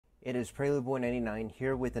It is PreludeBoy99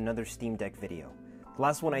 here with another Steam Deck video. The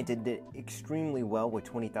last one I did extremely well with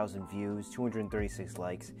 20,000 views, 236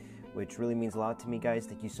 likes, which really means a lot to me, guys.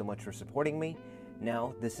 Thank you so much for supporting me.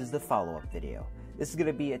 Now, this is the follow-up video. This is going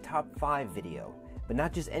to be a top 5 video, but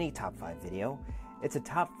not just any top 5 video. It's a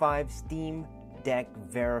top 5 Steam Deck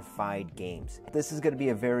verified games. This is going to be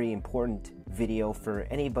a very important video for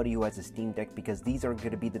anybody who has a Steam Deck because these are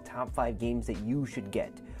going to be the top 5 games that you should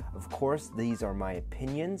get. Of course, these are my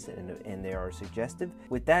opinions and they are suggestive.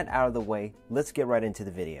 With that out of the way, let's get right into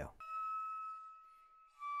the video.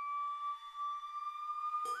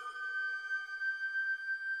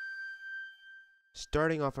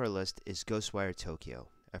 Starting off our list is Ghostwire Tokyo.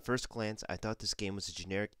 At first glance, I thought this game was a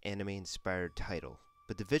generic anime-inspired title,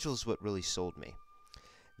 but the visuals is what really sold me.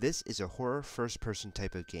 This is a horror first-person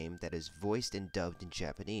type of game that is voiced and dubbed in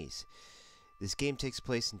Japanese. This game takes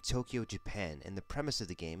place in Tokyo, Japan, and the premise of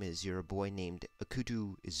the game is you're a boy named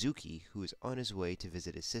Akuto Izuki who is on his way to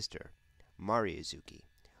visit his sister, Mari Izuki,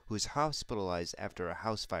 who is hospitalized after a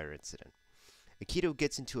house fire incident. Akito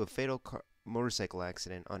gets into a fatal motorcycle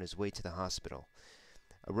accident on his way to the hospital.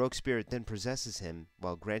 A rogue spirit then possesses him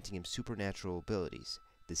while granting him supernatural abilities.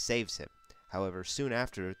 This saves him. However, soon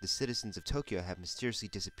after, the citizens of Tokyo have mysteriously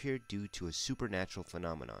disappeared due to a supernatural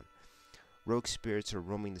phenomenon. Rogue spirits are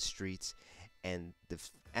roaming the streets, and the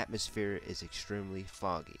atmosphere is extremely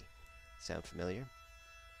foggy. Sound familiar?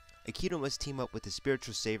 Akito must team up with the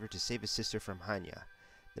spiritual savior to save his sister from Hanya,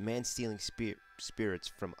 the man stealing spirits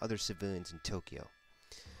from other civilians in Tokyo.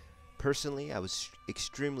 Personally, I was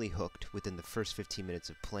extremely hooked within the first 15 minutes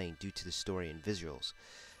of playing due to the story and visuals.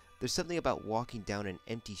 There's something about walking down an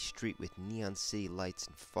empty street with neon city lights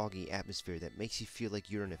and foggy atmosphere that makes you feel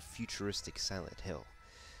like you're in a futuristic Silent Hill.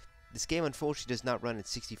 This game unfortunately does not run at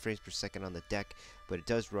 60 frames per second on the deck, but it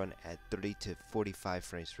does run at 30 to 45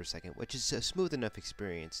 frames per second, which is a smooth enough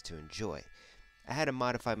experience to enjoy. I had to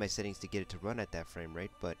modify my settings to get it to run at that frame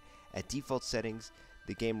rate, but at default settings,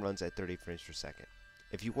 the game runs at 30 frames per second.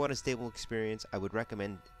 If you want a stable experience, I would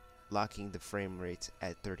recommend locking the frame rates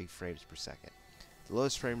at 30 frames per second. The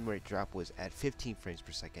lowest frame rate drop was at 15 frames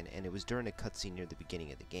per second, and it was during a cutscene near the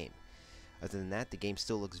beginning of the game. Other than that, the game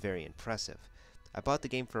still looks very impressive. I bought the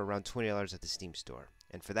game for around $20 at the Steam store,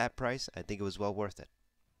 and for that price, I think it was well worth it.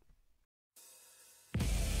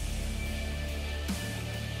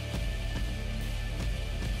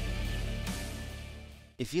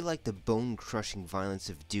 If you like the bone-crushing violence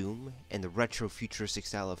of Doom and the retro-futuristic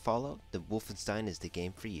style of Fallout, then Wolfenstein is the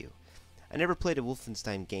game for you. I never played a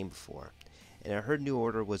Wolfenstein game before, and I heard New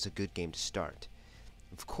Order was a good game to start.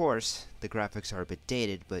 Of course, the graphics are a bit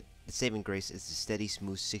dated, but the saving grace is the steady,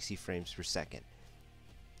 smooth 60 frames per second.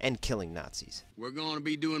 And killing Nazis. We're going to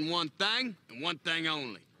be doing one thing, and one thing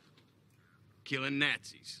only. Killing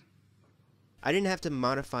Nazis. I didn't have to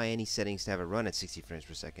modify any settings to have it run at 60 frames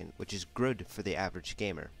per second, which is good for the average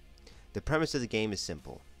gamer. The premise of the game is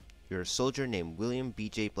simple. You're a soldier named William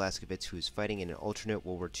B.J. Blazkowicz who is fighting in an alternate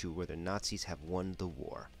World War II where the Nazis have won the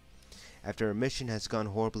war. After a mission has gone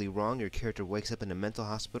horribly wrong, your character wakes up in a mental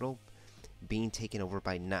hospital being taken over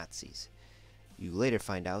by Nazis. You later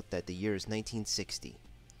find out that the year is 1960,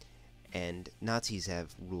 and Nazis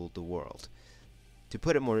have ruled the world. To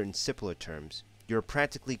put it more in simpler terms, you're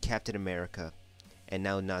practically Captain America, and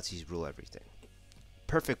now Nazis rule everything.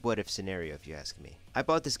 Perfect what-if scenario if you ask me. I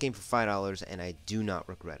bought this game for $5 and I do not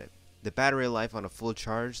regret it. The battery life on a full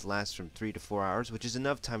charge lasts from 3 to 4 hours, which is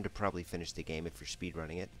enough time to probably finish the game if you're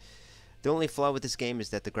speedrunning it. The only flaw with this game is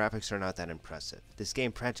that the graphics are not that impressive. This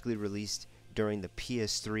game practically released during the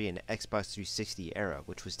PS3 and Xbox 360 era,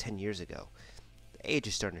 which was 10 years ago. The age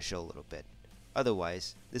is starting to show a little bit.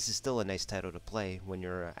 Otherwise, this is still a nice title to play when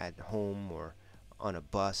you're at home or on a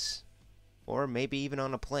bus, or maybe even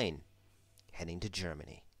on a plane, heading to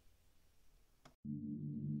Germany.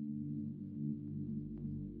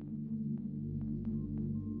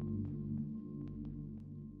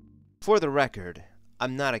 For the record,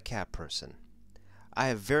 I'm not a cat person. I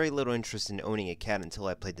have very little interest in owning a cat until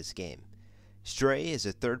I played this game. Stray is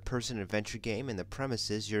a third-person adventure game, and the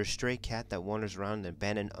premise is you're a stray cat that wanders around an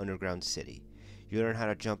abandoned underground city. You learn how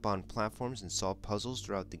to jump on platforms and solve puzzles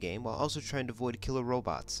throughout the game while also trying to avoid killer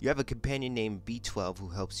robots. You have a companion named B12 who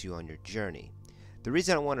helps you on your journey. The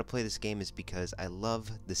reason I want to play this game is because I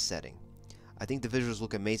love the setting. I think the visuals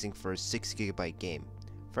look amazing for a 6GB game.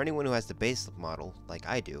 For anyone who has the base model, like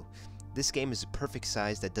I do, this game is a perfect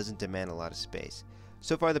size that doesn't demand a lot of space.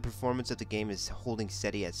 So far the performance of the game is holding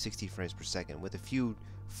steady at 60 frames per second with a few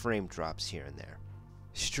frame drops here and there.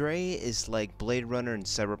 Stray is like Blade Runner and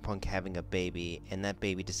Cyberpunk having a baby, and that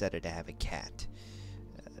baby decided to have a cat.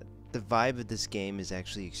 The vibe of this game is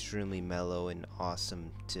actually extremely mellow and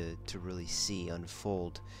awesome to really see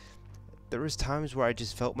unfold. There was times where I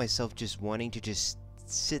just felt myself just wanting to just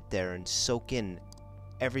sit there and soak in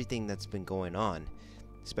everything that's been going on,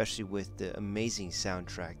 especially with the amazing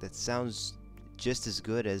soundtrack that sounds just as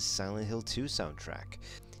good as Silent Hill 2 soundtrack.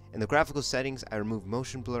 In the graphical settings, I removed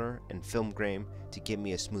motion blur and film grain to give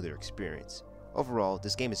me a smoother experience. Overall,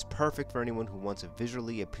 this game is perfect for anyone who wants a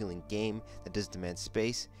visually appealing game that doesn't demand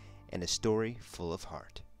space and a story full of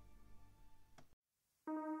heart.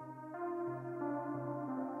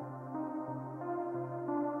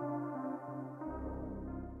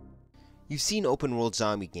 You've seen open world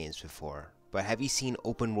zombie games before, but have you seen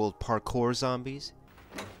open world parkour zombies?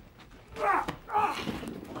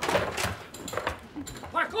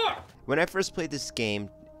 Parkour! When I first played this game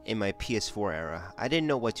in my PS4 era, I didn't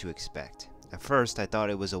know what to expect. At first, I thought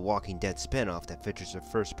it was a Walking Dead spin-off that features a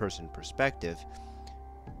first-person perspective,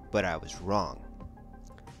 but I was wrong.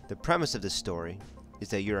 The premise of the story is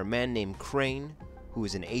that you're a man named Crane who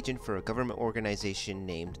is an agent for a government organization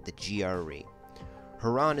named the GRE.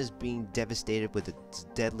 Haran is being devastated with a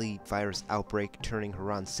deadly virus outbreak, turning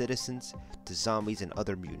Haran citizens to zombies and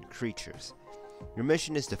other mutant creatures. Your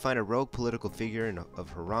mission is to find a rogue political figure of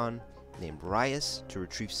Haran named Rias to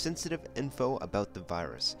retrieve sensitive info about the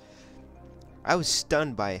virus. I was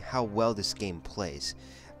stunned by how well this game plays.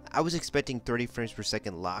 I was expecting 30 frames per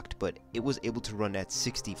second locked, but it was able to run at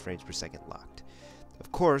 60 frames per second locked.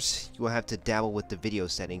 Of course, you will have to dabble with the video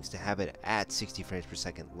settings to have it at 60 frames per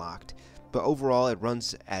second locked, but overall it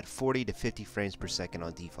runs at 40 to 50 frames per second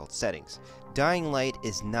on default settings. Dying Light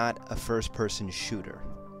is not a first-person shooter.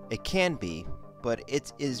 It can be, but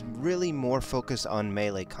it is really more focused on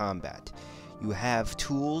melee combat. You have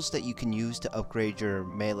tools that you can use to upgrade your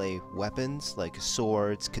melee weapons, like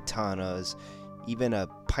swords, katanas, even a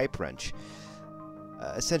pipe wrench.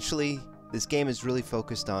 Essentially, this game is really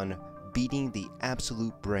focused on beating the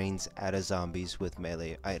absolute brains out of zombies with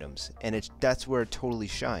melee items, and that's where it totally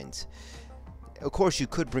shines. Of course, you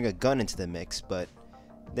could bring a gun into the mix, but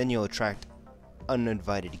then you'll attract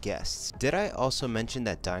uninvited guests. Did I also mention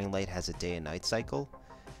that Dying Light has a day and night cycle?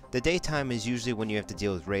 The daytime is usually when you have to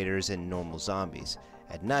deal with raiders and normal zombies.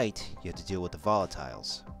 At night, you have to deal with the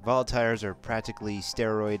volatiles. Volatiles are practically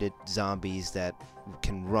steroided zombies that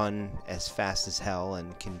can run as fast as hell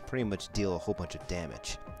and can pretty much deal a whole bunch of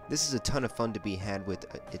damage. This is a ton of fun to be had with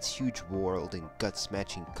its huge world and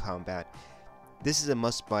gut-smashing combat. This is a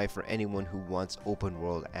must-buy for anyone who wants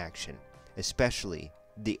open-world action, especially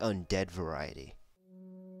the undead variety.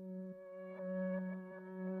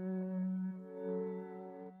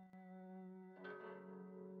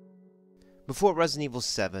 Before Resident Evil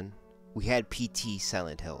 7, we had PT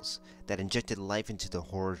Silent Hills that injected life into the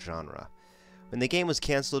horror genre. When the game was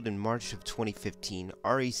cancelled in March of 2015,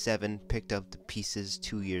 RE7 picked up the pieces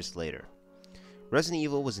 2 years later. Resident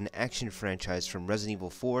Evil was an action franchise from Resident Evil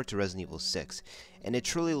 4 to Resident Evil 6, and it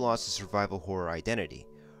truly lost its survival horror identity.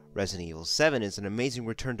 Resident Evil 7 is an amazing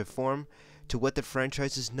return to form to what the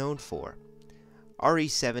franchise is known for.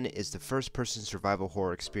 RE7 is the first-person survival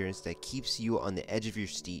horror experience that keeps you on the edge of your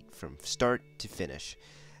seat from start to finish.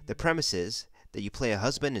 The premise is that you play a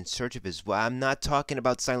husband in search of his... Well, I'm not talking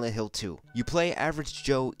about Silent Hill 2. You play average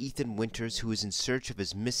Joe Ethan Winters, who is in search of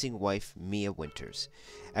his missing wife, Mia Winters.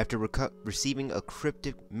 After receiving a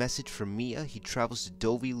cryptic message from Mia, he travels to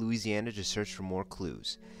Dovey, Louisiana to search for more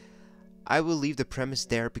clues. I will leave the premise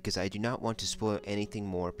there because I do not want to spoil anything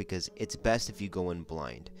more, because it's best if you go in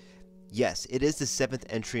blind. Yes, it is the 7th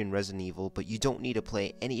entry in Resident Evil, but you don't need to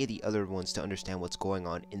play any of the other ones to understand what's going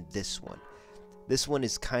on in this one. This one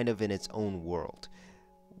is kind of in its own world,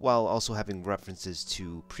 while also having references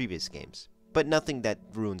to previous games, but nothing that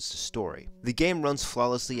ruins the story. The game runs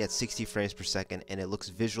flawlessly at 60 frames per second, and it looks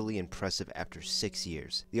visually impressive after 6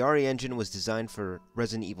 years. The RE engine was designed for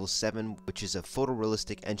Resident Evil 7, which is a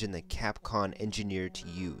photorealistic engine that Capcom engineered to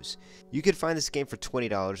use. You can find this game for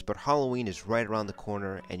 $20, but Halloween is right around the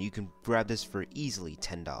corner, and you can grab this for easily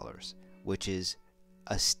 $10, which is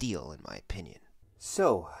a steal in my opinion.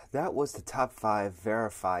 So, that was the top 5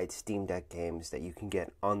 verified Steam Deck games that you can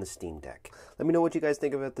get on the Steam Deck. Let me know what you guys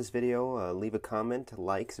think about this video. Leave a comment,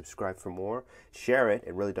 like, subscribe for more, share it,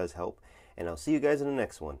 it really does help. And I'll see you guys in the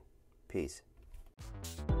next one. Peace.